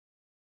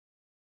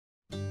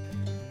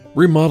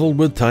Remodeled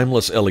with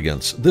timeless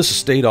elegance, this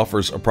estate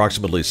offers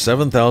approximately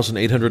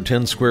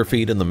 7,810 square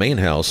feet in the main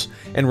house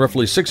and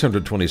roughly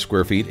 620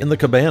 square feet in the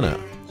cabana.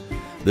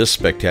 This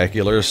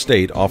spectacular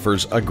estate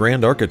offers a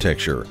grand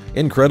architecture,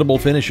 incredible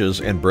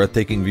finishes, and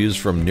breathtaking views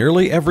from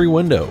nearly every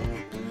window.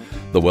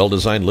 The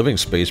well-designed living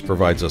space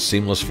provides a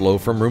seamless flow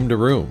from room to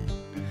room.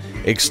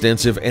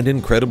 Extensive and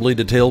incredibly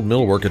detailed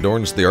millwork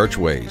adorns the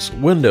archways,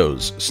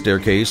 windows,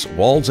 staircase,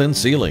 walls, and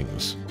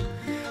ceilings.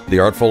 The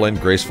artful and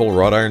graceful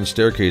wrought iron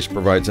staircase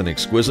provides an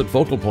exquisite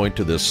focal point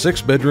to this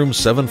 6-bedroom,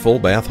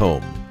 7-full-bath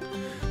home.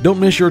 Don't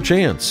miss your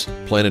chance.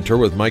 Plan a tour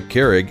with Mike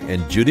Kehrig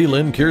and Judy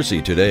Lynn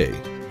Kiersey today.